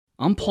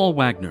I'm Paul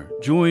Wagner.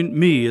 Join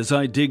me as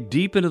I dig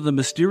deep into the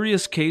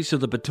mysterious case of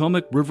the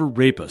Potomac River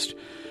rapist.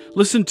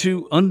 Listen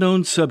to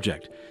Unknown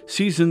Subject,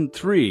 Season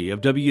 3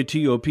 of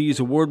WTOP's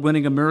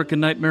award-winning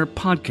American Nightmare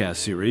podcast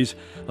series,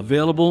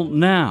 available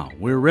now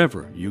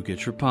wherever you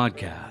get your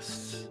podcasts.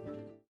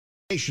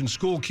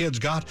 School kids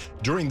got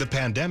during the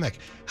pandemic.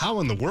 How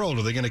in the world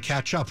are they going to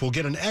catch up? We'll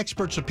get an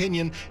expert's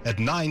opinion at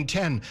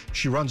 9:10.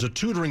 She runs a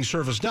tutoring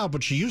service now,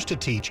 but she used to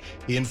teach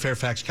in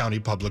Fairfax County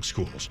Public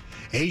Schools.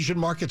 Asian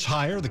markets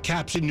higher. The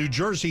Caps in New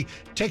Jersey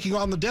taking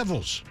on the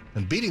Devils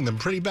and beating them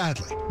pretty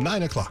badly.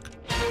 9 o'clock.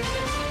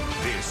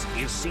 This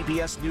is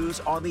CBS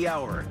News on the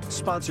Hour,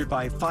 sponsored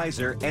by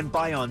Pfizer and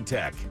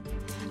BioNTech.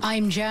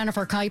 I'm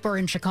Jennifer Kuiper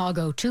in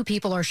Chicago. 2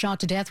 people are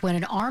shot to death when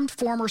an armed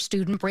former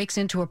student breaks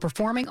into a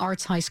performing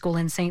arts high school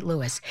in St.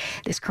 Louis.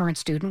 This current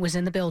student was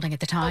in the building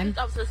at the time.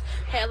 The officers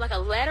had like a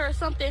ladder or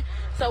something,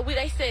 so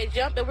they said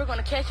jump and we're going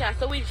to catch y'all.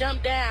 So we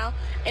jumped down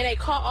and they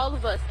caught all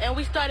of us and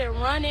we started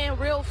running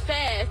real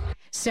fast.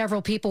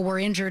 Several people were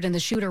injured and the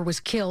shooter was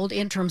killed.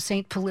 Interim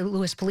St.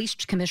 Louis Police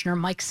Commissioner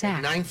Mike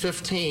Sack. At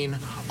 9:15,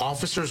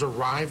 officers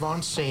arrive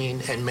on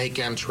scene and make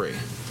entry.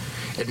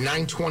 At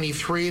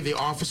 9:23, the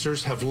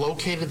officers have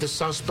located the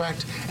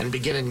suspect and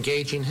begin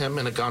engaging him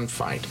in a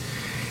gunfight.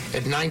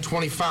 At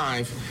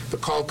 9:25, the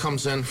call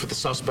comes in for the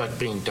suspect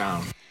being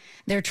down.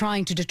 They're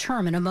trying to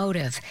determine a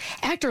motive.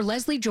 Actor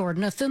Leslie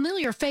Jordan, a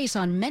familiar face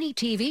on many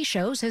TV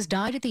shows, has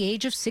died at the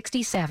age of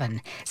 67.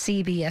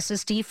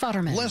 CBS's Steve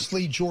Futterman.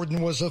 Leslie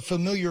Jordan was a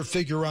familiar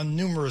figure on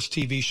numerous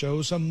TV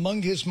shows.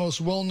 Among his most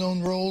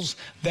well-known roles,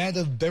 that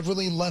of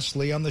Beverly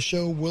Leslie on the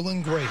show Will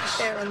and Grace.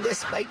 Aaron,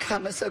 this may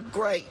come as a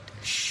great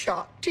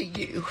shock to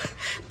you,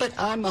 but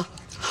I'm a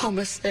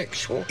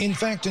homosexual. In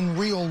fact, in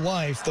real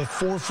life, the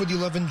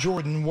 4'11"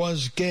 Jordan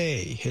was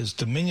gay. His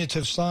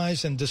diminutive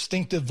size and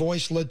distinctive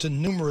voice led to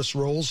numerous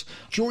roles.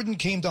 Jordan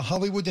came to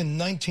Hollywood in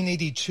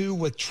 1982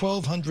 with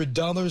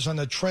 $1,200 on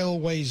a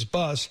Trailways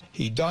bus.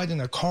 He died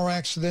in a car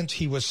accident.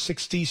 He was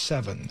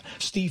 67.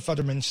 Steve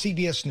Futterman,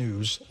 CBS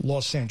News,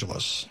 Los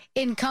Angeles.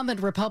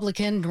 Incumbent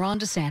Republican Ron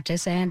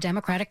DeSantis and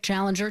Democratic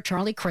challenger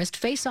Charlie Crist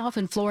face off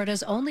in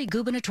Florida's only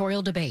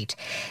gubernatorial debate.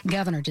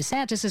 Governor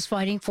DeSantis is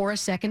fighting for a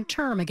second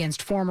term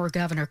against former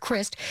Governor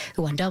Crist,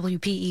 who on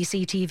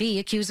WPEC TV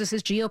accuses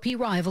his GOP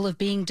rival of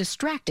being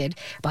distracted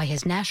by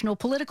his national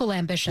political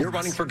ambitions. You're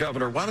running for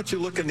governor. Why don't you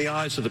look in the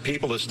eyes of the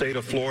people of the state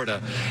of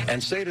Florida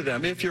and say to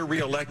them, if you're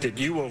reelected,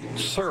 you will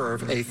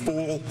serve a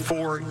full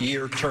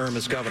 4-year term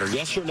as governor.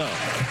 Yes or no?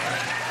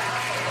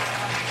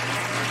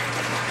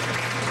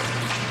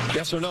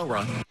 Yes or no,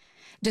 Ron?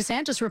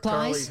 DeSantis replies.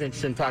 Charlie's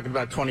interested in talking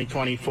about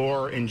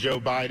 2024 and Joe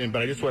Biden,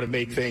 but I just want to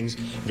make things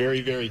very,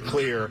 very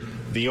clear.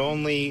 The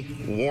only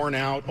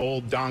worn-out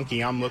old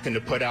donkey I'm looking to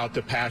put out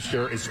to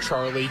pasture is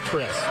Charlie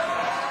Crist.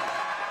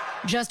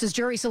 Just as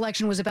jury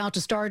selection was about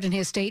to start in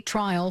his state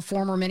trial,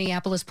 former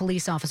Minneapolis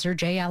police officer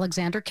J.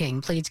 Alexander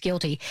King pleads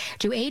guilty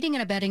to aiding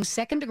and abetting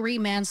second-degree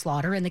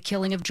manslaughter in the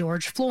killing of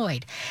George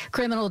Floyd.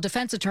 Criminal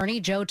defense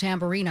attorney Joe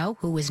Tamburino,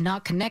 who is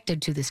not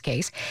connected to this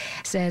case,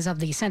 says of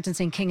the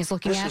sentencing King is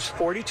looking at. This is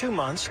 42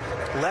 months,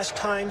 less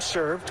time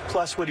served,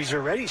 plus what he's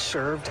already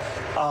served,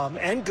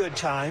 and good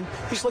time.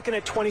 He's looking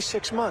at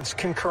 26 months,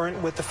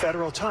 concurrent with the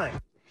federal time.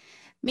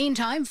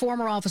 Meantime,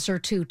 former Officer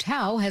Tu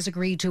Tao has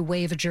agreed to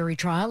waive a jury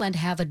trial and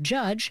have a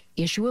judge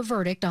issue a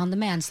verdict on the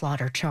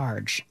manslaughter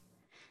charge.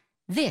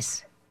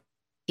 This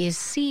is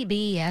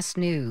CBS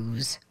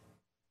News.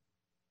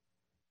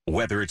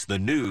 Whether it's the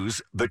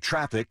news, the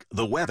traffic,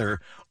 the weather,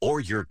 or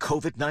your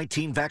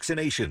COVID-19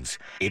 vaccinations,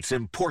 it's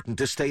important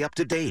to stay up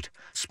to date.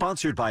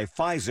 Sponsored by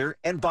Pfizer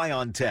and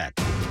BioNTech.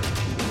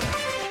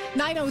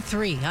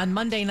 9:03 on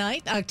Monday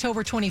night,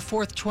 October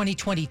 24th,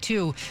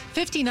 2022.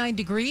 59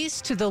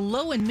 degrees to the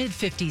low and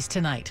mid-50s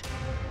tonight.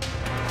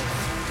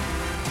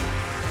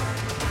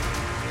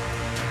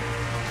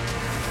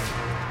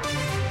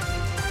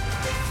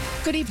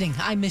 Good evening.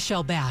 I'm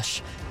Michelle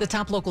Bash. The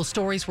top local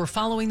stories we're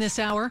following this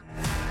hour.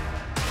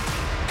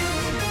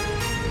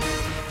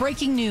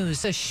 Breaking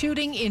news, a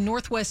shooting in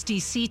Northwest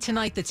D.C.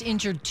 tonight that's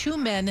injured 2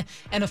 men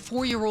and a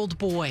 4-year-old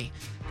boy.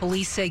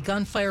 Police say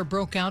gunfire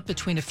broke out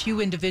between a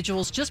few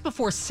individuals just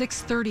before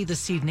 6:30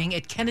 this evening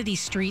at Kennedy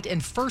Street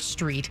and First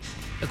Street.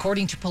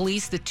 According to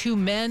police, the 2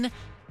 men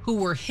who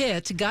were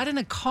hit got in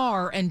a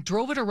car and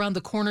drove it around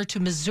the corner to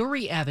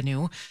Missouri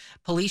Avenue.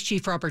 Police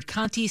Chief Robert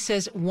Conti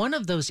says one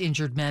of those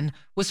injured men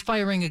was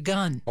firing a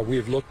gun. We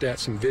have looked at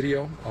some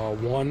video.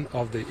 One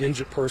of the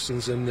injured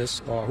persons in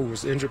this who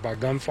was injured by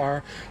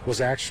gunfire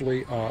was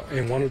actually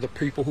and one of the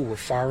people who were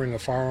firing a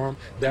firearm.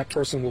 That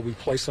person will be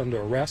placed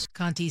under arrest.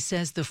 Conti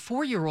says the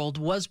 4-year-old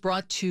was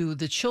brought to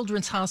the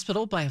Children's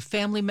Hospital by a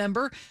family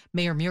member.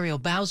 Mayor Muriel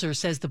Bowser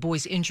says the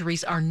boy's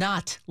injuries are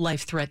not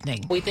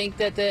life-threatening. We think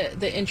that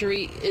the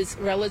injury is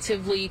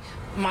relatively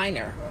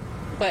minor,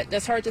 but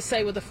that's hard to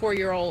say with a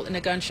 4-year-old in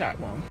a gunshot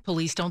wound.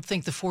 Police don't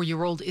think the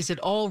 4-year-old is at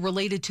all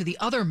related to the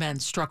other men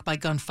struck by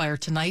gunfire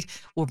tonight.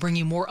 We'll bring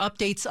you more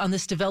updates on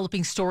this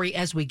developing story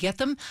as we get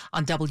them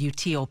on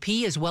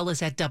WTOP as well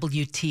as at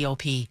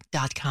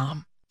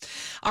WTOP.com.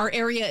 Our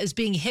area is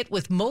being hit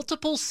with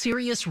multiple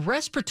serious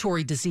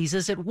respiratory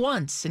diseases at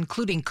once,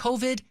 including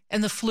COVID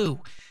and the flu.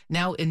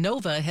 Now,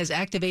 Inova has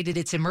activated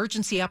its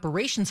emergency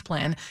operations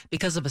plan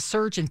because of a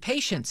surge in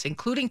patients,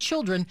 including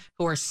children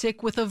who are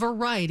sick with a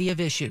variety of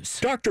issues.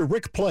 Dr.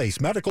 Rick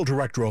Place, medical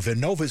director of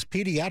Inova's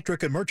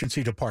Pediatric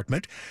Emergency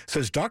Department,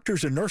 says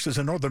doctors and nurses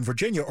in Northern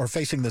Virginia are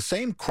facing the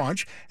same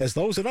crunch as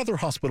those at other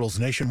hospitals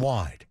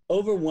nationwide.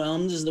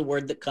 Overwhelmed is the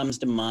word that comes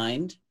to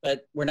mind,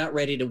 but we're not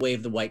ready to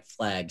wave the white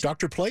flag.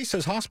 Dr. Place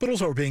says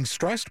hospitals are being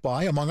stressed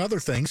by, among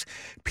other things,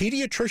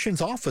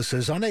 pediatricians'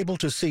 offices unable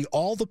to see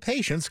all the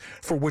patients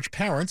for which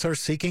parents are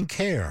seeking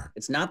care.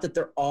 It's not that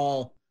they're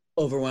all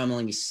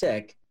overwhelmingly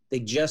sick. They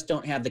just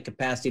don't have the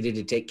capacity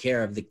to take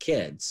care of the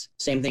kids.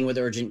 Same thing with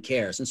urgent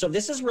cares. And so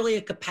this is really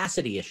a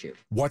capacity issue.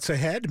 What's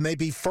ahead may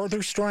be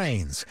further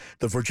strains.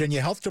 The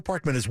Virginia Health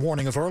Department is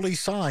warning of early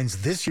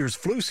signs this year's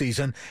flu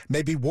season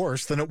may be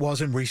worse than it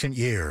was in recent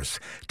years.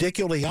 Dick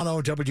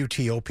Iuliano,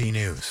 WTOP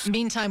News.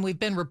 Meantime, we've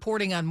been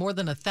reporting on more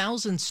than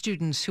 1,000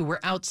 students who were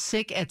out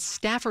sick at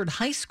Stafford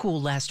High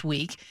School last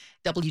week.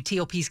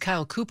 WTOP's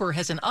Kyle Cooper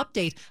has an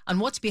update on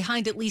what's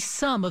behind at least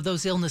some of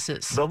those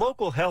illnesses. The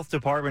local health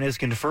department is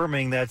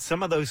confirming that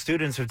some of those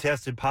students have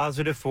tested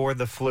positive for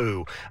the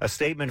flu. A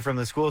statement from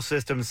the school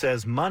system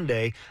says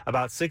Monday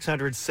about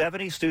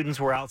 670 students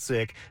were out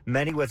sick,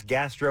 many with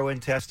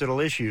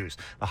gastrointestinal issues.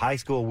 The high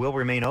school will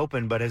remain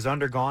open but has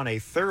undergone a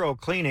thorough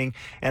cleaning,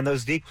 and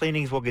those deep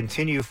cleanings will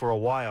continue for a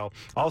while.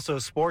 Also,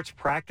 sports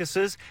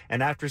practices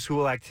and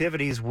after-school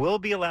activities will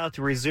be allowed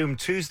to resume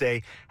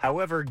Tuesday.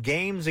 However,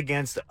 games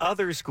against other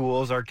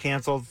schools are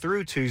canceled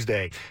through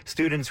Tuesday.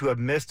 Students who have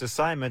missed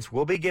assignments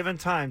will be given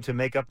time to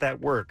make up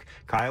that work.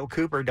 Kyle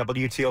Cooper,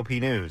 WTOP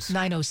News.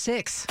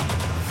 9:06.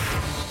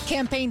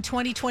 Campaign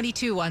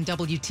 2022 on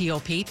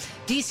WTOP.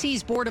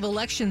 D.C.'s Board of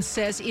Elections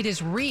says it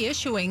is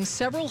reissuing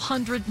several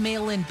hundred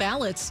mail-in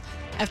ballots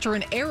after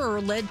an error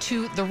led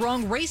to the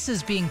wrong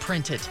races being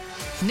printed.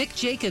 Nick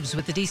Jacobs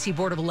with the D.C.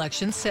 Board of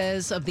Elections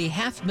says of the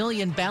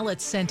 500,000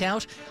 ballots sent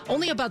out,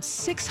 only about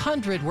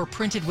 600 were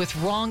printed with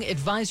wrong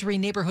Advisory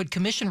Neighborhood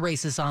Commission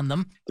races on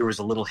them. There was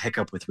a little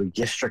hiccup with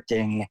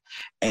redistricting,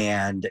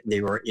 and they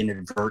were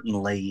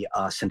inadvertently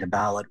sent a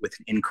ballot with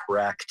an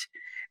incorrect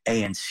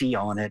A and C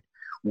on it.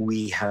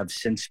 We have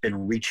since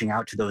been reaching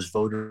out to those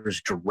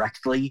voters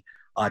directly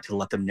to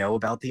let them know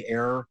about the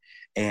error,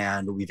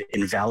 and we've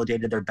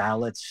invalidated their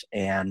ballots,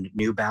 and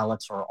new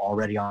ballots are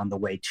already on the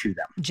way to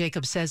them.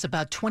 Jacob says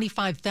about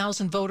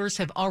 25,000 voters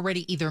have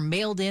already either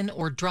mailed in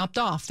or dropped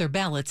off their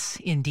ballots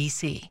in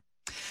D.C.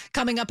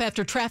 Coming up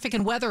after traffic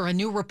and weather, a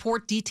new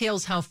report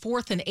details how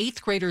 4th and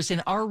 8th graders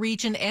in our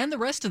region and the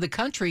rest of the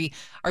country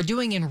are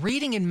doing in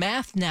reading and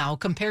math now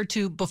compared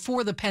to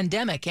before the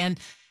pandemic. And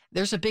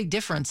there's a big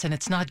difference, and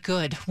it's not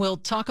good. We'll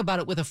talk about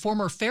it with a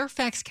former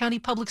Fairfax County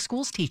Public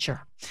Schools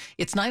teacher.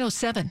 It's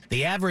 9:07.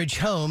 The average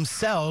home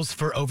sells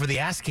for over the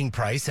asking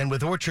price, and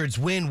with Orchard's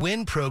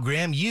win-win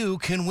program, you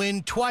can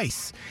win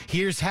twice.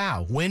 Here's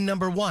how. Win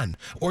number one,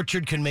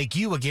 Orchard can make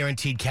you a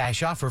guaranteed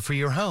cash offer for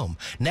your home.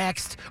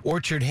 Next,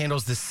 Orchard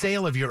handles the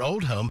sale of your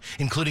old home,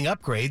 including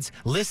upgrades,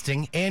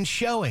 listing, and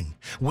showing.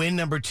 Win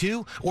number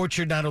two,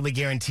 Orchard not only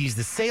guarantees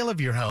the sale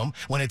of your home,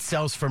 when it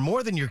sells for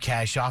more than your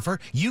cash offer,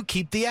 you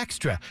keep the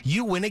extra.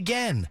 You win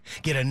again.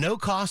 Get a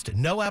no-cost,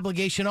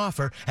 no-obligation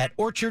offer at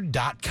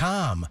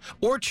Orchard.com.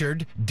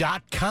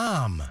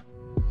 Orchard.com.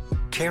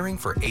 Caring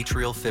for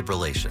atrial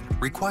fibrillation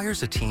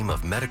requires a team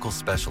of medical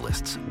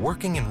specialists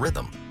working in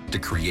rhythm to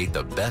create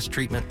the best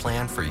treatment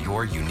plan for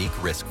your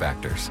unique risk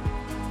factors.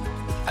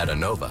 At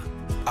Inova,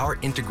 our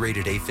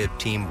integrated AFib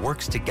team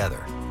works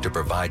together to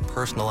provide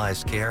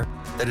personalized care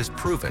that is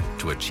proven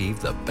to achieve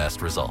the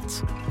best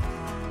results.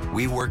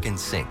 We work in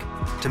sync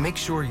to make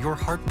sure your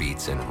heart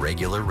beats in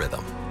regular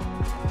rhythm.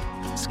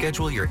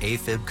 Schedule your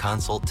AFib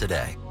consult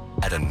today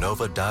at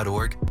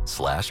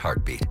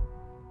inova.org/heartbeat.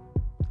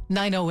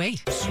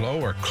 9:08.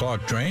 Slow or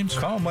clogged drains?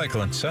 Call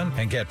Michael & Son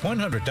and get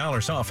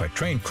 $100 off a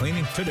drain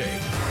cleaning today.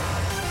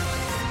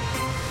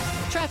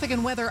 Traffic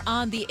and weather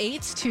on the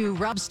 8th to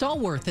Rob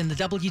Stallworth in the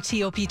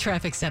WTOP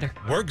Traffic Center.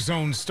 Work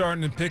zone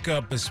starting to pick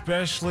up,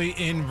 especially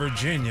in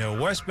Virginia.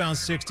 Westbound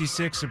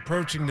 66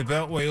 approaching the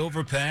Beltway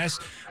overpass.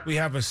 We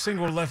have a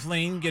single left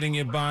lane getting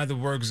you by the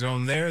work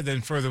zone there.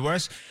 Then further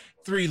west,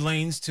 3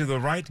 lanes to the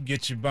right to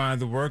get you by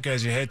the work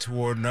as you head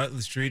toward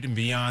Nutley Street, and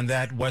beyond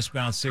that,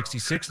 westbound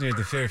 66 near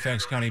the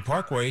Fairfax County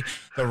Parkway,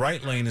 the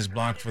right lane is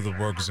blocked for the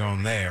work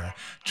zone there.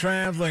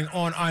 Traveling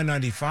on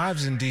I-95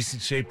 is in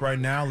decent shape right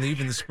now,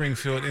 leaving the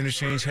Springfield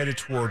interchange headed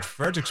toward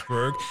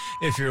Fredericksburg.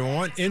 If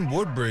you're in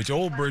Woodbridge,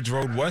 Old Bridge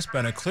Road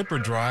westbound at Clipper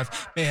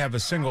Drive may have a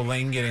single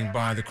lane getting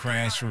by the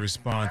crash to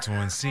respond to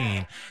on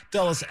scene.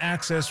 Dulles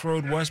Access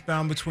Road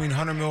westbound between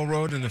Hunter Mill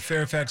Road and the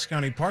Fairfax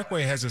County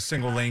Parkway has a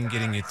single lane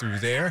getting you through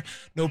there.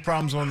 No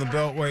problems on the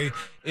Beltway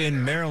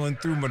in Maryland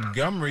through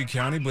Montgomery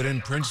County, but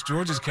in Prince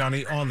George's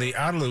County on the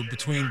outer loop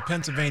between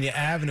Pennsylvania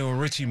Avenue and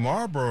Ritchie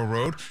Marlboro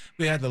Road.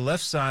 We had the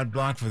left side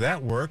blocked for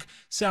that work.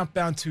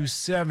 Southbound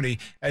 270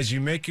 as you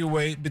make your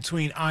way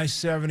between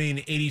I-70 and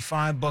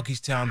 85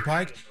 Buckystown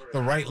Pike.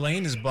 The right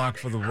lane is blocked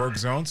for the work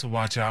zone, so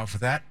watch out for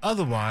that.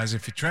 Otherwise,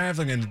 if you're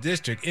traveling in the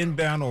district,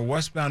 inbound or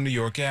westbound New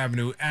York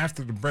Avenue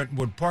after the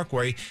Brentwood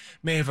Parkway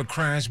may have a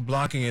crash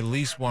blocking at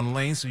least one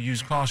lane, so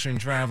use caution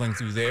traveling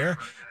through there.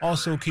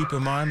 Also, keep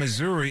in mind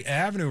Missouri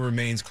Avenue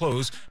remains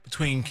closed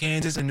between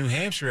Kansas and New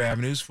Hampshire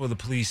Avenues for the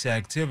police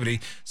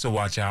activity, so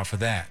watch out for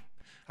that.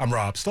 I'm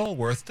Rob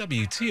Stallworth,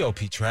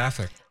 WTOP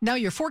Traffic. Now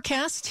your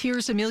forecast,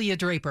 here's Amelia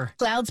Draper.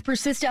 Clouds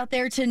persist out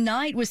there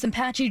tonight with some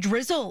patchy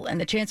drizzle and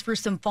the chance for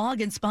some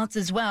fog in spots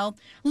as well.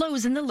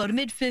 Lows in the low to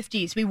mid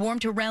 50s. We warm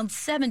to around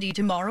 70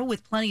 tomorrow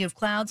with plenty of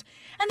clouds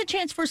and the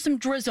chance for some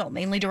drizzle,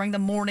 mainly during the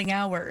morning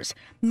hours.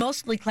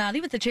 Mostly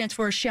cloudy with the chance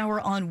for a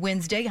shower on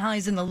Wednesday,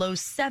 highs in the low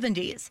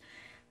 70s.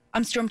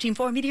 I'm Storm Team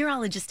 4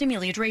 meteorologist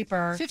Amelia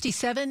Draper.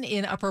 57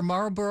 in Upper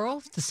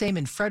Marlboro, the same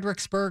in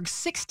Fredericksburg,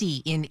 60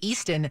 in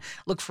Easton.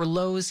 Look for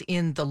lows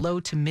in the low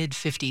to mid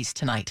 50s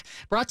tonight.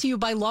 Brought to you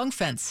by Long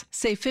Fence.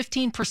 Save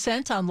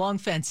 15% on Long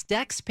Fence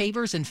decks,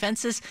 pavers, and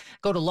fences.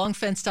 Go to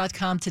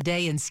longfence.com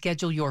today and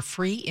schedule your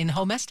free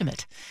in-home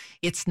estimate.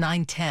 It's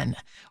 9:10.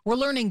 We're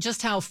learning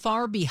just how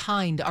far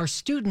behind our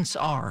students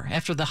are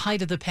after the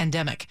height of the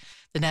pandemic.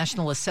 The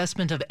National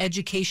Assessment of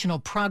Educational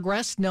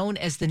Progress, known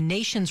as the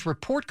Nation's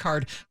Report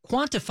Card,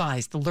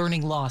 quantifies the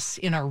learning loss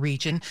in our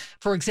region.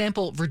 For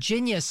example,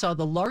 Virginia saw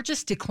the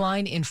largest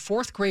decline in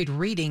fourth grade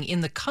reading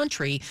in the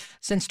country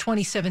since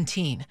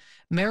 2017.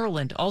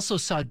 Maryland also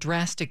saw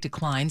drastic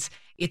declines.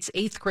 Its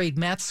eighth grade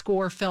math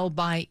score fell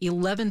by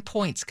 11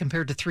 points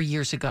compared to 3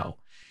 years ago.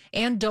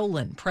 Ann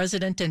Dolan,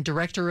 president and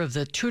director of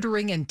the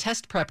tutoring and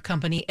test prep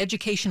company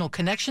Educational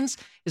Connections,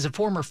 is a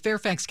former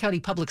Fairfax County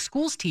Public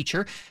Schools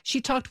teacher. She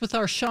talked with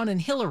our Sean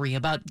and Hillary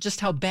about just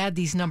how bad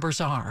these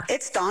numbers are.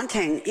 It's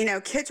daunting. You know,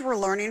 kids were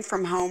learning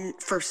from home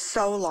for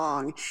so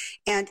long.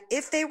 And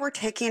if they were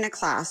taking a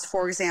class,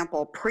 for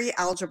example,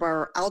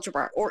 pre-algebra,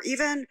 algebra, or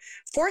even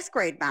fourth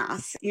grade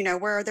math, you know,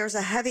 where there's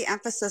a heavy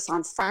emphasis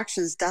on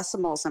fractions,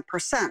 decimals, and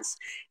percents,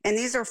 and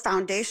these are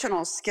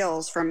foundational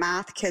skills for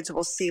math kids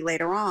will see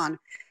later on,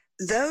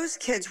 those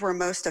kids were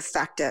most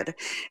affected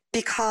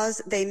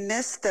because they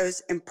missed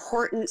those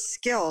important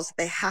skills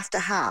they have to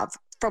have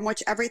from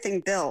which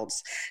everything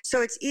builds.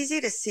 So it's easy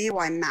to see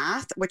why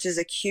math, which is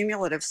a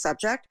cumulative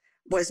subject,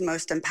 was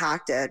most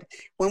impacted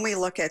when we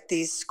look at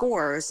these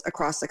scores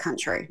across the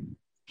country.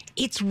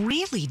 It's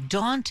really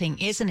daunting,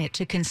 isn't it,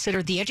 to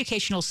consider the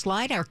educational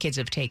slide our kids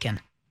have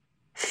taken?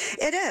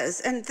 It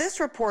is. And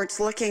this report's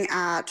looking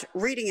at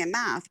reading and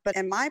math, but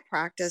in my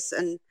practice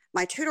and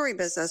my tutoring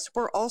business,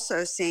 we're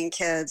also seeing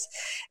kids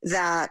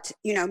that,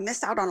 you know,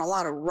 miss out on a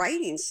lot of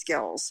writing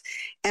skills.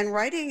 And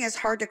writing is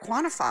hard to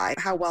quantify.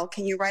 How well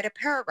can you write a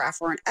paragraph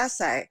or an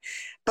essay?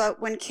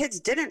 But when kids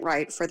didn't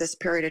write for this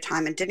period of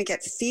time and didn't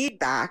get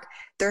feedback,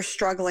 they're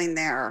struggling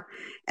there.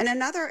 And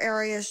another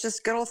area is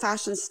just good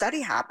old-fashioned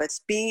study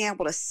habits, being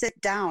able to sit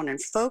down and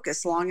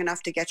focus long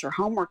enough to get your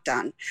homework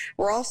done.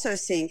 We're also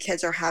seeing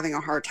kids are having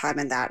a hard time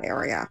in that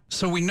area.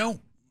 So we know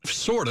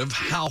sort of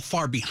how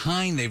far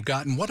behind they've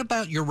gotten. What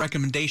about your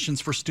recommendations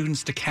for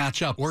students to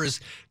catch up? Or is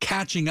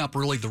catching up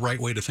really the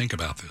right way to think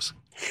about this?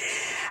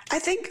 I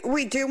think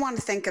we do want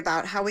to think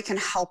about how we can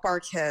help our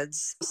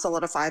kids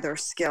solidify their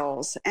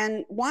skills.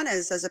 And one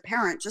is, as a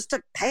parent, just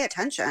to pay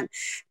attention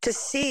to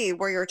see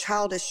where your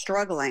child is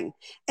struggling.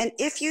 And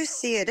if you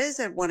see it is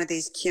in one of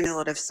these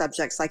cumulative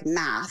subjects like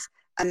math,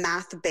 a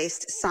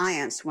math-based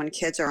science when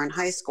kids are in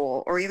high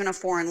school, or even a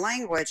foreign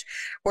language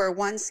where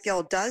one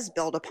skill does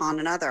build upon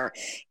another,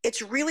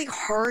 it's really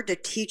hard to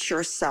teach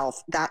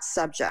yourself that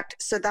subject.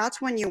 So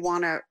that's when you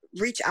want to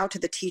reach out to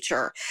the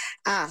teacher,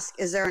 ask,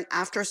 is there an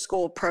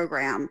after-school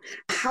program?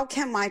 How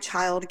can my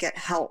child get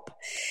help?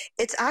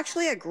 It's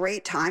actually a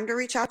great time to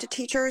reach out to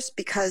teachers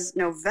because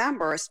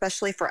November,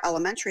 especially for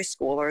elementary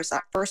schoolers,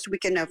 that first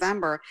week in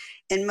November,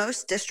 in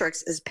most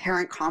districts is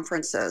parent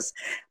conferences.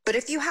 But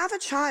if you have a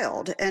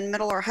child in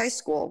middle or high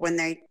school when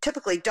they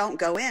typically don't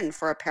go in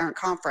for a parent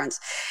conference,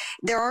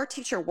 there are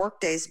teacher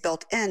work days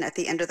built in at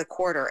the end of the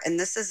quarter. And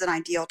this is an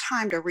ideal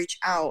time to reach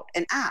out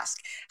and ask,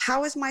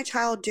 how is my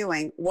child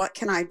doing? What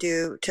can I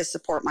do to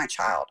support my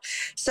child?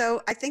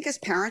 So I think as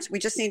parents, we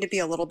just need to be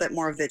a little bit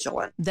more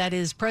vigilant. That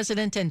is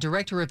President and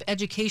Director of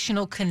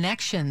Educational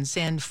Connections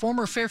and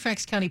former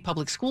Fairfax County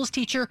Public Schools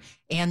teacher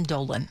Ann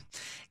Dolan.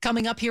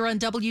 Coming up here on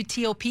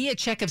WTOP, a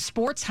check of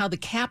sports, how the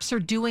Caps are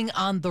doing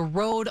on the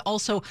road.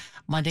 Also,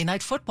 Monday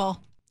Night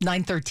Football,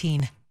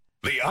 9:13.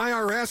 The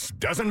IRS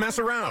doesn't mess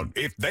around.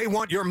 If they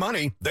want your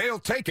money, they'll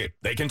take it.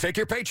 They can take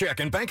your paycheck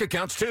and bank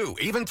accounts too,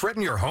 even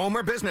threaten your home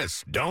or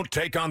business. Don't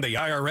take on the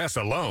IRS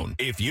alone.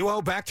 If you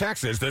owe back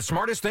taxes, the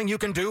smartest thing you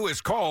can do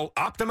is call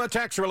Optima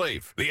Tax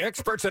Relief. The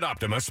experts at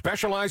Optima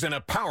specialize in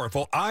a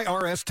powerful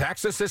IRS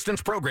tax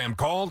assistance program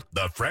called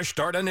the Fresh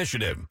Start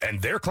Initiative.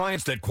 And their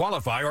clients that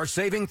qualify are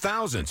saving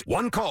thousands.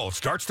 One call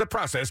starts the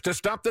process to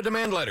stop the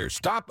demand letters,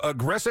 stop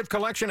aggressive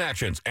collection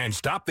actions, and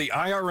stop the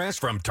IRS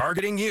from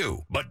targeting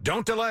you. But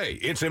don't delay.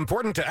 It's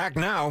important to act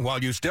now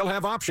while you still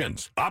have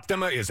options.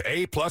 Optima is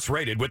A+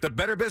 rated with the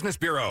Better Business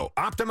Bureau.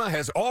 Optima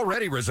has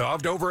already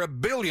resolved over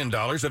 $1 billion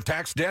of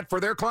tax debt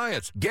for their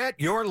clients. Get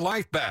your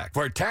life back.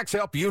 For tax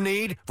help you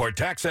need, for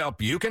tax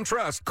help you can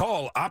trust,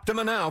 call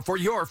Optima now for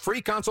your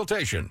free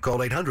consultation. Call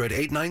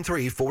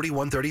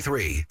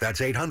 800-893-4133.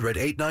 That's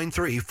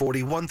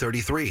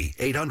 800-893-4133.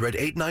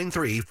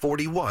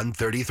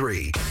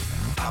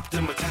 800-893-4133.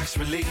 Optima Tax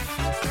Relief.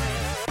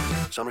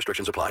 Some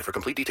restrictions apply. For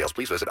complete details,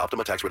 please visit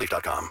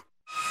OptimaTaxRelief.com.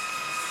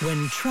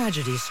 When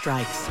tragedy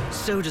strikes,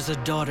 so does a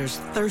daughter's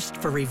thirst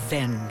for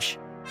revenge.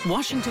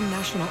 Washington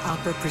National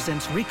Opera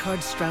presents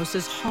Richard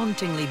Strauss's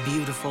hauntingly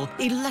beautiful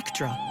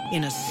Elektra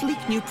in a sleek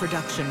new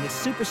production with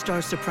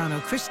superstar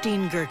soprano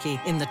Christine Goerke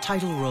in the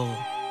title role.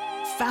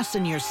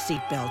 Fasten your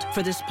seatbelt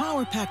for this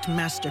power-packed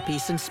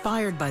masterpiece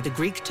inspired by the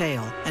Greek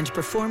tale and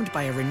performed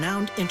by a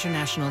renowned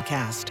international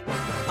cast.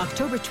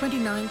 October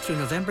 29th through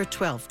November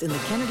 12th in the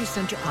Kennedy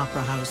Center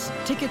Opera House.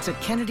 Tickets at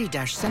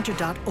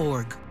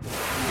kennedy-center.org.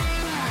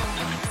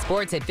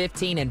 Sports at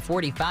 15 and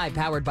 45,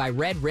 powered by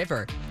Red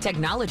River.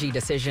 Technology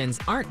decisions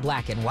aren't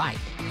black and white.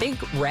 Think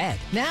red.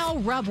 Now,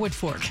 Rob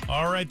Woodfork.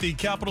 All right, the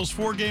Capitals'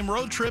 four-game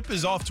road trip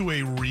is off to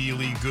a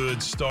really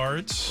good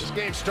start. This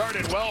game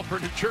started well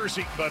for New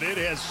Jersey, but it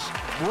has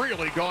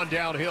really gone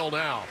downhill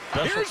now.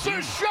 Here's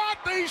a shot.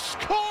 They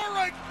score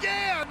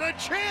again. A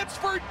chance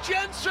for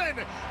Jensen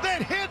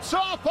that hits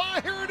off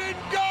iron and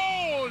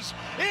goes.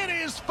 It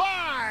is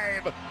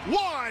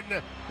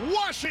 5-1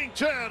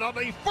 Washington on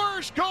the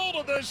first goal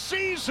of the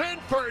season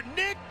for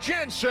Nick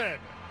Jensen.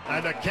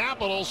 And the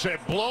Capitals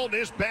have blown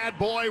this bad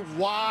boy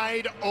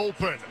wide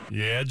open.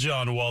 Yeah,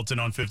 John Walton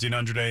on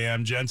 1500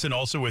 AM. Jensen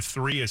also with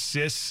 3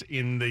 assists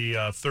in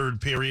the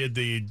third period.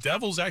 The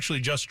Devils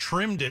actually just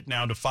trimmed it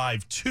now to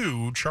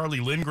 5-2. Charlie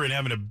Lindgren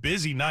having a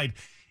busy night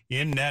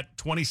in net,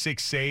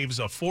 26 saves,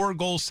 a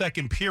 4-goal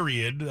second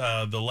period,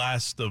 the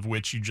last of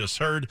which you just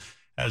heard,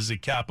 as the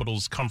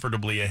Capitals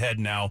comfortably ahead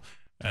now,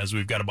 as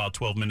we've got about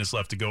 12 minutes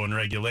left to go in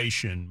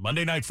regulation.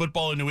 Monday Night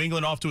Football in New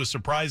England off to a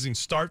surprising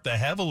start. The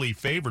heavily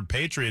favored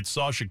Patriots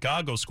saw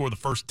Chicago score the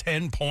first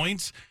 10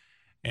 points,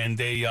 and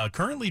they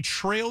currently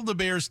trail the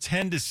Bears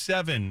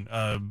 10-7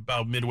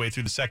 about midway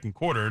through the second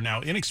quarter.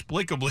 Now,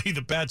 inexplicably,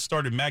 the Pats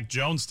started Mac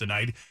Jones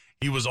tonight.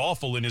 He was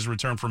awful in his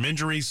return from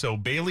injury, so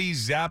Bailey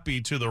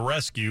Zappi to the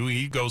rescue.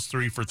 He goes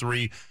 3 for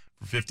 3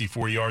 for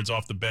 54 yards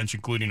off the bench,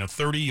 including a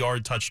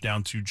 30-yard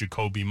touchdown to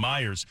Jacoby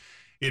Myers.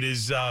 It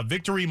is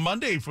Victory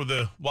Monday for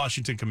the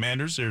Washington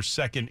Commanders, their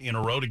second in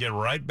a row to get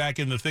right back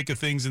in the thick of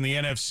things in the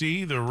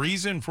NFC. The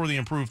reason for the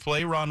improved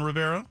play, Ron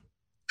Rivera?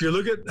 If you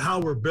look at how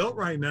we're built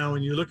right now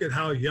and you look at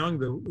how young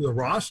the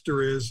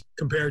roster is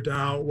compared to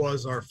how it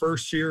was our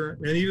first year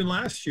and even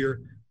last year,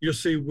 you'll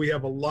see we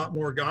have a lot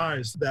more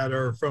guys that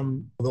are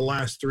from the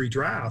last 3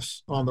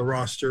 drafts on the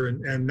roster.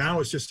 And now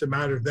it's just a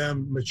matter of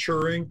them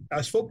maturing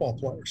as football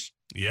players.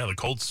 Yeah, the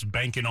Colts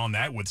banking on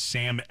that with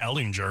Sam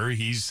Ehlinger.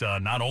 He's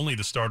not only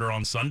the starter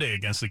on Sunday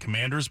against the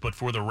Commanders, but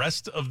for the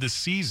rest of the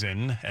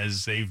season,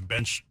 as they've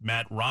benched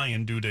Matt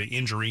Ryan due to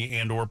injury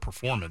and or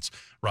performance.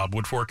 Rob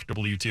Woodfork,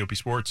 WTOP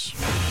Sports.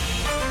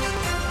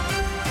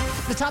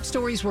 The top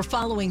stories we're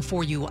following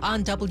for you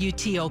on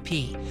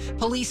WTOP.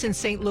 Police in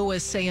St.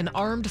 Louis say an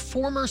armed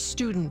former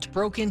student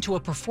broke into a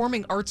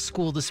performing arts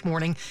school this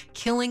morning,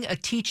 killing a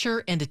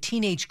teacher and a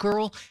teenage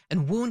girl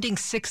and wounding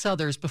 6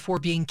 others before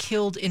being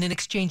killed in an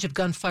exchange of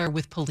gunfire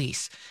with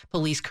police.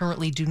 Police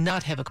currently do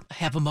not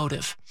have a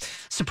motive.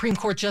 Supreme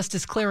Court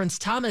Justice Clarence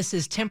Thomas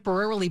is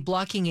temporarily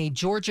blocking a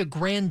Georgia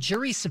grand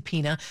jury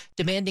subpoena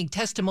demanding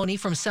testimony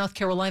from South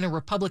Carolina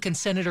Republican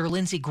Senator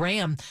Lindsey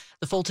Graham.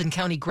 The Fulton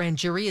County grand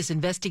jury is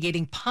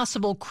investigating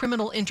possible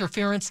criminal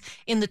interference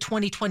in the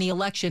 2020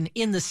 election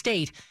in the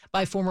state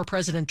by former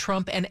President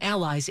Trump and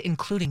allies,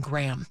 including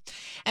Graham.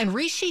 And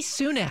Rishi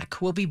Sunak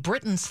will be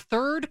Britain's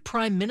 3rd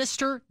prime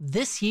minister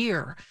this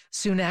year.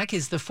 Sunak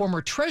is the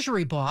former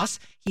Treasury boss.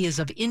 He is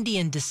of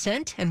Indian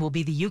descent and will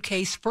be the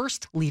UK's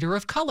first leader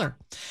of color.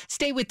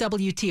 Stay with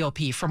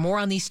WTOP for more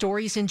on these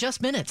stories in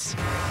just minutes.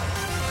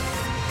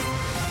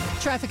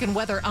 Traffic and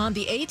weather on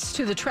the 8s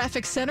to the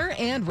traffic center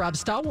and Rob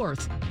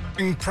Stallworth.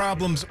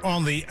 Problems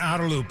on the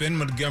outer loop in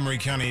Montgomery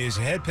County as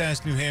you head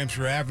past New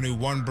Hampshire Avenue.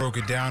 One broke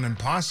it down and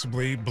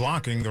possibly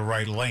blocking the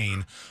right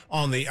lane.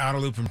 On the outer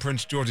loop in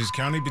Prince George's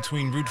County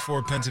between Route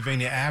 4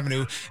 Pennsylvania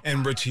Avenue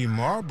and Ritchie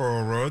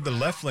Marlboro Road, the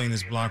left lane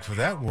is blocked for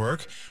that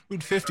work.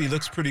 Route 50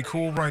 looks pretty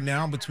cool right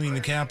now between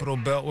the Capitol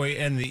Beltway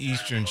and the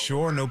Eastern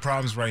Shore. No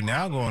problems right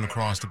now going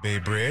across the Bay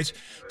Bridge.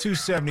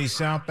 270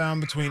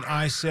 southbound between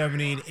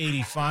I-70 and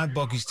 85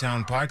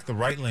 Buckystown Pike. The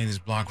right lane is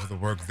blocked for the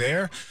work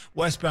there.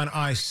 Westbound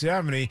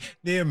I-70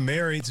 near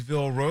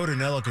Marysville Road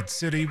in Ellicott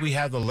City, we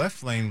have the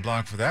left lane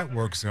blocked for that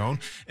work zone.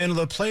 In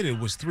La Plata, it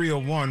was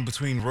 301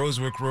 between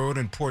Rosewick Road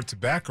and Port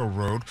Tobacco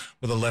Road,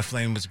 where the left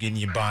lane was getting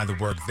you by the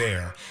work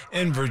there.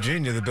 In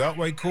Virginia, the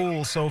Beltway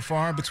cool so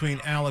far between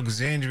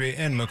Alexandria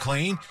and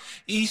McLean.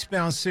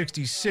 Eastbound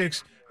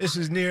 66, this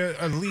is near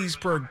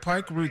Leesburg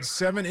Pike, Route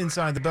 7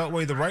 inside the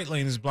Beltway. The right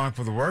lane is blocked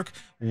for the work.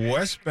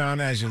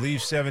 Westbound, as you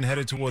leave 7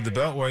 headed toward the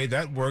Beltway,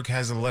 that work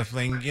has a left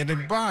lane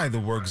getting by the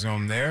work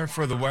zone there.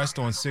 Further west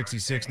on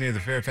 66 near the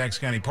Fairfax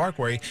County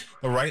Parkway,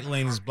 the right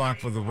lane is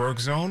blocked for the work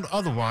zone.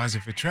 Otherwise,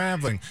 if you're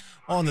traveling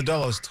on the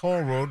Dulles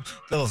Toll Road,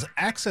 Dulles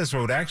Access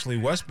Road, actually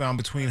westbound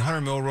between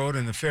Hunter Mill Road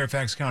and the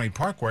Fairfax County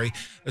Parkway,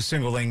 a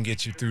single lane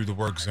gets you through the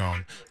work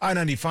zone.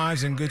 I-95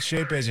 is in good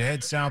shape as you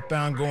head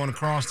southbound going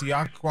across the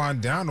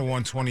Occoquan down to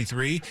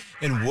 123.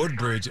 In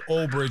Woodbridge,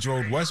 Old Bridge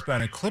Road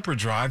westbound at Clipper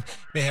Drive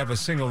may have a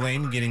single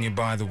lane getting you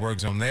by the work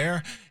zone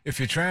there. If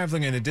you're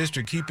traveling in the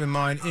district, keep in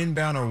mind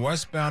inbound or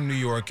westbound New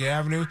York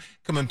Avenue,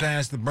 coming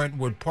past the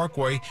Brentwood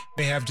Parkway,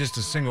 may have just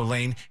a single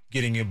lane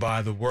getting you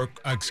by the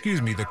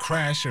the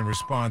crash and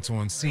response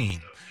on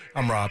scene.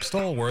 I'm Rob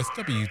Stallworth,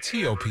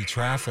 WTOP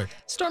Traffic.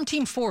 Storm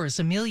Team 4's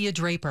Amelia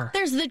Draper.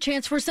 There's the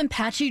chance for some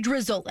patchy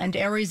drizzle and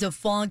areas of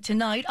fog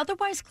tonight,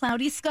 otherwise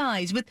cloudy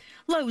skies with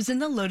lows in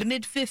the low to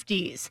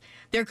mid-50s.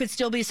 There could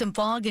still be some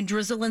fog and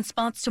drizzle in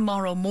spots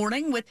tomorrow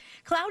morning with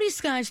cloudy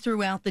skies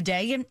throughout the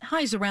day and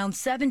highs around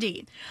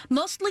 70.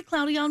 Mostly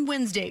cloudy on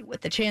Wednesday with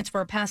the chance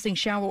for a passing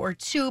shower or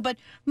two, but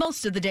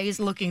most of the day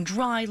is looking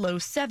dry, low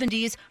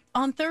 70s.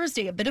 On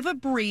Thursday, a bit of a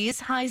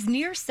breeze, highs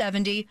near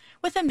 70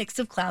 with a mix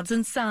of clouds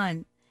and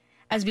sun.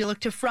 As we look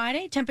to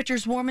Friday,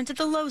 temperatures warm into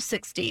the low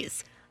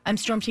 60s. I'm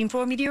Storm Team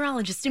 4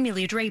 meteorologist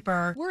Amelia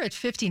Draper. We're at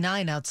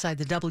 59 outside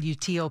the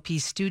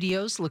WTOP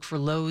studios. Look for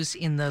lows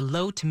in the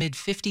low to mid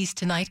 50s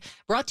tonight.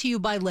 Brought to you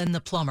by Len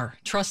the Plumber.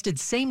 Trusted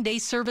same-day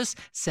service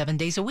 7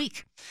 days a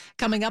week.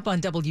 Coming up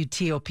on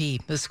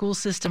WTOP, the school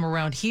system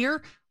around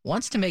here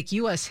wants to make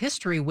U.S.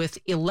 history with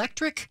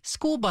electric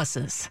school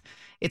buses.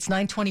 It's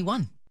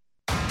 9:21.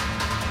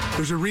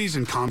 There's a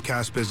reason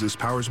Comcast Business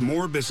powers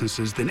more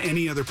businesses than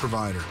any other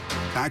provider.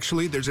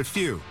 Actually, there's a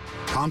few.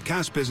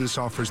 Comcast Business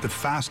offers the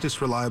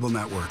fastest, reliable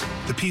network,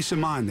 the peace of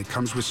mind that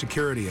comes with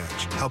Security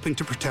Edge, helping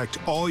to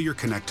protect all your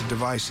connected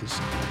devices,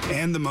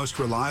 and the most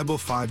reliable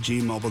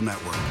 5G mobile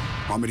network.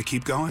 Want me to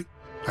keep going?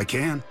 I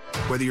can.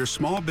 Whether your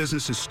small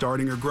business is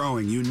starting or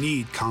growing, you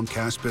need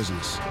Comcast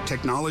Business.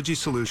 Technology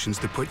solutions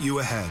that put you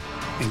ahead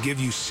and give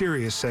you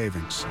serious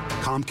savings.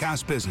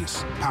 Comcast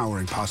Business,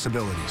 powering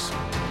possibilities.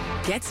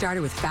 Get started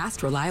with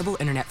fast, reliable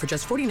internet for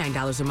just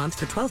 $49 a month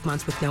for 12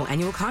 months with no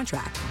annual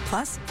contract.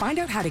 Plus, find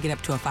out how to get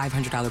up to a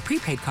 $500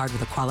 prepaid card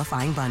with a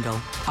qualifying bundle.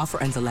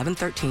 Offer ends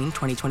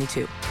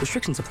 11/13/2022.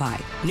 Restrictions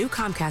apply. New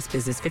Comcast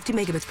Business 50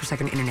 megabits per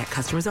second internet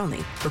customers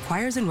only.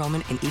 Requires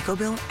enrollment in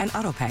EcoBill and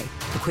AutoPay.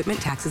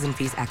 Equipment, taxes, and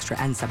fees extra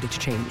and subject to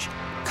change.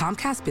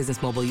 Comcast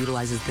Business Mobile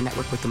utilizes the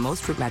network with the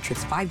most Root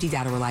Metrics 5G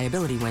data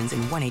reliability wins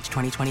in 1H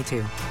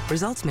 2022.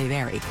 Results may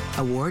vary.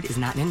 Award is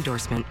not an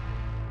endorsement.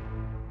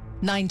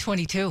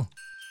 9:22.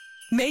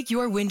 Make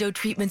your window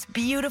treatments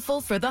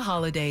beautiful for the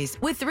holidays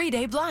with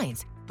 3-day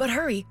blinds. But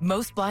hurry,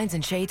 most blinds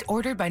and shades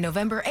ordered by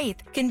November 8th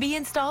can be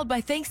installed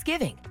by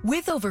Thanksgiving.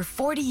 With over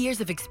 40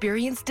 years of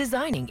experience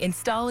designing,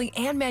 installing,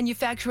 and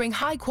manufacturing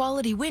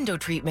high-quality window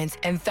treatments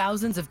and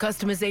thousands of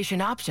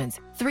customization options,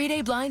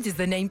 3-Day Blinds is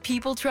the name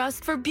people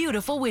trust for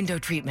beautiful window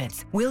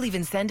treatments. We'll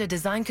even send a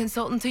design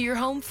consultant to your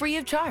home free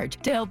of charge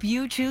to help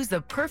you choose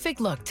the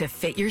perfect look to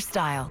fit your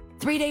style.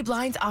 3-Day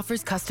Blinds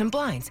offers custom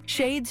blinds,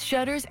 shades,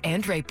 shutters,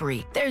 and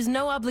drapery. There's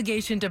no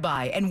obligation to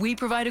buy, and we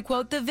provide a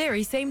quote the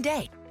very same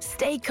day.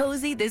 Stay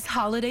cozy this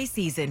holiday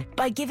season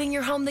by giving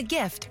your home the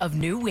gift of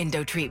new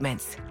window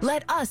treatments.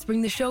 Let us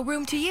bring the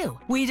showroom to you.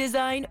 We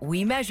design,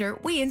 we measure,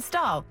 we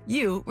install.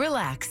 You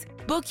relax.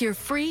 Book your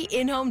free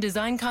in-home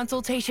design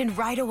consultation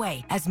right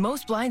away, as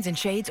most blinds and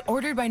shades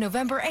ordered by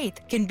November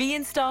 8th can be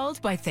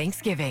installed by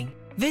Thanksgiving.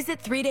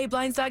 Visit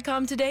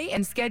 3dayblinds.com today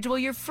and schedule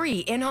your free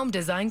in-home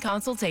design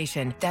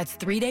consultation. That's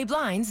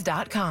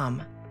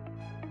 3dayblinds.com.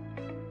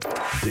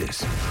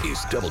 This is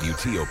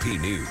WTOP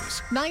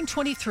News.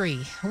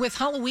 9:23. With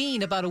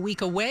Halloween about a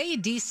week away,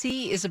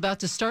 D.C. is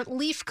about to start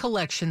leaf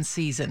collection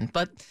season.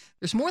 But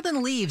there's more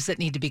than leaves that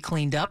need to be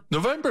cleaned up.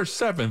 November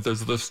 7th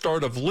is the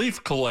start of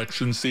leaf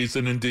collection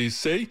season in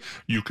D.C.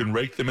 You can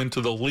rake them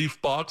into the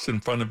leaf box in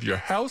front of your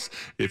house.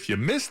 If you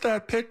miss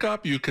that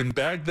pickup, you can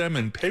bag them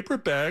in paper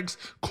bags.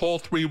 Call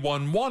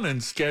 311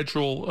 and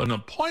schedule an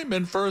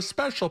appointment for a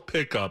special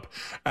pickup.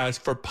 As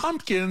for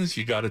pumpkins,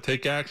 you got to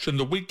take action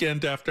the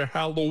weekend after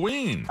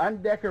Halloween.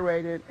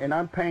 Undecorated and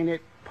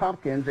unpainted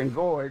pumpkins and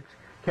gourds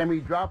can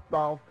be dropped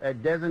off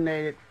at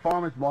designated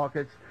farmers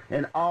markets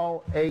in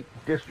all 8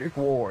 district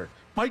wards.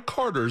 Mike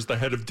Carter is the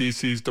head of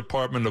D.C.'s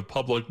Department of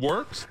Public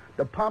Works.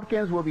 The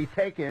pumpkins will be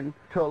taken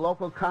to a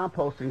local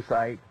composting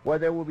site where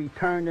they will be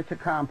turned into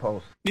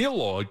compost. Neil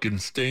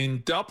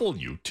Augenstein,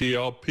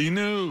 WTOP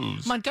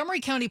News. Montgomery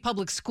County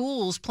Public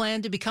Schools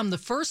plan to become the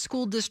first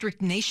school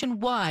district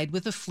nationwide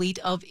with a fleet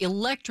of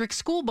electric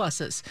school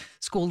buses.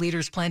 School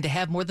leaders plan to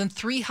have more than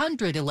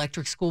 300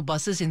 electric school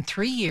buses in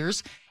 3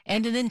 years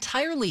and an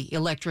entirely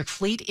electric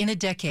fleet in a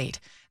decade.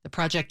 The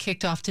project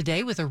kicked off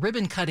today with a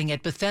ribbon cutting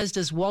at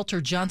Bethesda's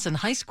Walter Johnson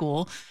High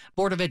School.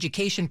 Board of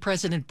Education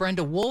President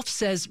Brenda Wolf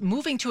says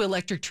moving to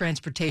electric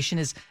transportation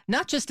is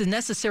not just a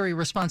necessary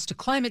response to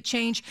climate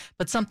change,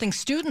 but something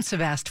students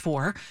have asked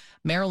for.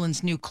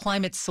 Maryland's new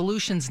Climate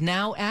Solutions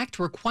Now Act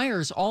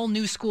requires all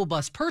new school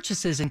bus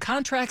purchases and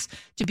contracts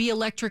to be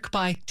electric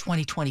by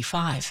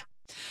 2025.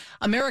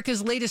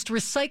 America's latest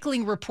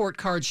recycling report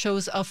card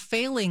shows a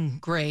failing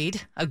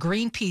grade. A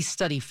Greenpeace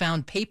study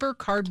found paper,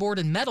 cardboard,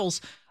 and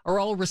metals are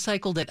all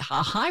recycled at a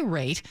high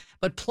rate,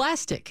 but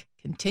plastic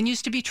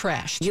continues to be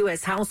trashed.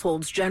 U.S.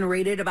 households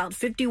generated about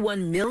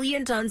 51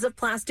 million tons of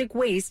plastic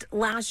waste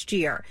last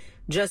year.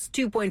 Just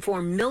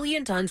 2.4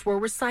 million tons were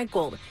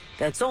recycled.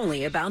 That's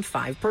only about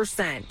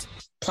 5%.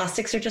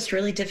 Plastics are just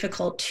really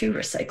difficult to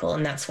recycle,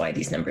 and that's why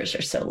these numbers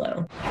are so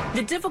low.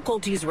 The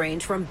difficulties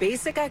range from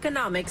basic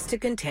economics to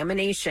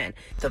contamination.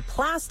 The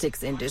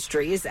plastics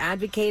industry is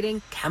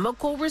advocating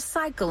chemical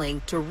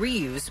recycling to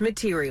reuse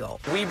material.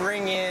 We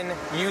bring in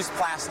used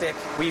plastic,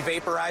 we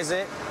vaporize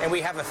it, and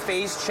we have a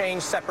phase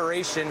change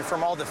separation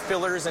from all the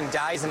fillers and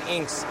dyes and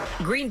inks.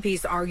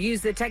 Greenpeace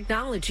argues the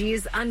technology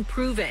is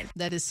unproven.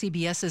 That is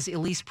CBS's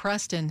Elise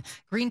Preston.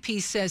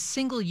 Greenpeace says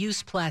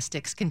single-use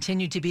plastics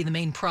continue to be the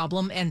main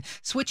problem, and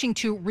switching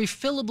to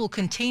refillable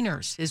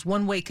containers is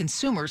one way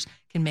consumers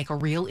can make a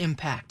real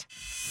impact.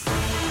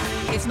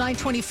 It's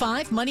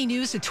 9:25. Money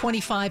News at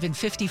 25 and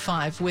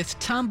 55 with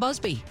Tom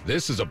Busby.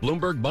 This is a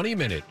Bloomberg Money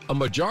Minute. A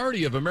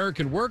majority of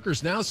American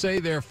workers now say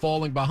they're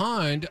falling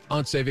behind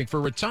on saving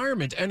for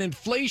retirement, and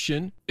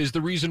inflation is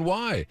the reason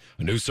why.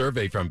 A new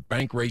survey from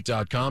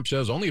Bankrate.com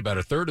shows only about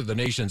a third of the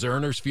nation's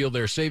earners feel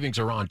their savings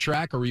are on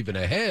track or even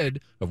ahead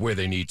of where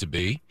they need to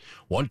be.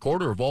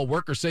 1/4 of all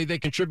workers say they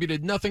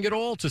contributed nothing at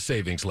all to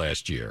savings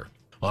last year.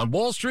 On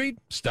Wall Street,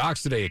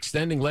 stocks today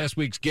extending last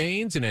week's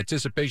gains in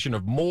anticipation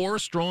of more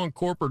strong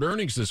corporate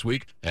earnings this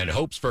week and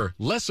hopes for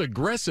less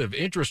aggressive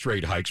interest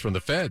rate hikes from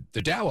the Fed.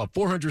 The Dow up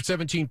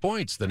 417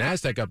 points, the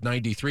Nasdaq up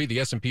 93,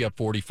 the S&P up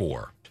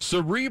 44.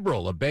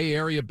 Cerebral, a Bay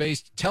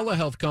Area-based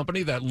telehealth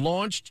company that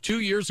launched 2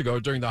 years ago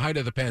during the height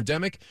of the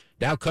pandemic,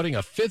 now cutting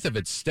a fifth of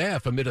its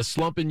staff amid a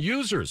slump in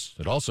users.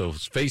 It also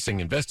is facing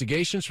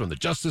investigations from the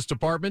Justice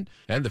Department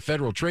and the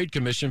Federal Trade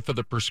Commission for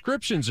the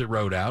prescriptions it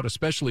wrote out,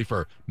 especially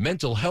for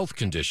mental health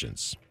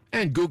conditions.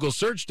 And Google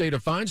search data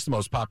finds the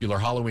most popular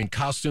Halloween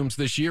costumes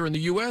this year in the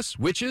U.S.,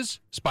 witches,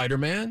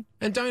 Spider-Man,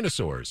 and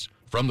dinosaurs.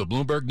 From the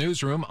Bloomberg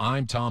Newsroom,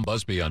 I'm Tom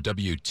Busby on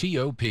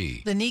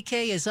WTOP. The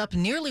Nikkei is up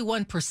nearly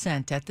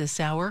 1% at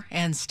this hour,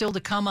 and still to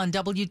come on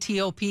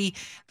WTOP,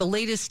 the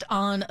latest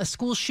on a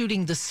school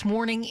shooting this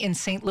morning in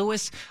St.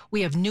 Louis.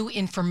 We have new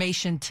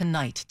information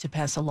tonight to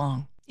pass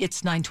along.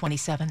 It's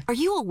 9:27. Are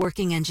you a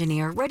working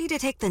engineer ready to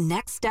take the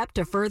next step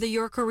to further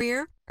your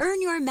career?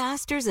 Earn your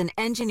master's in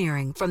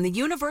engineering from the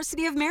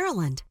University of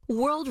Maryland.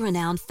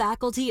 World-renowned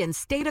faculty and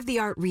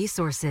state-of-the-art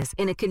resources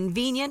in a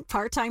convenient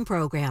part-time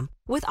program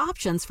with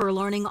options for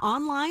learning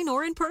online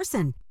or in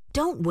person.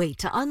 Don't wait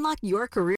to unlock your career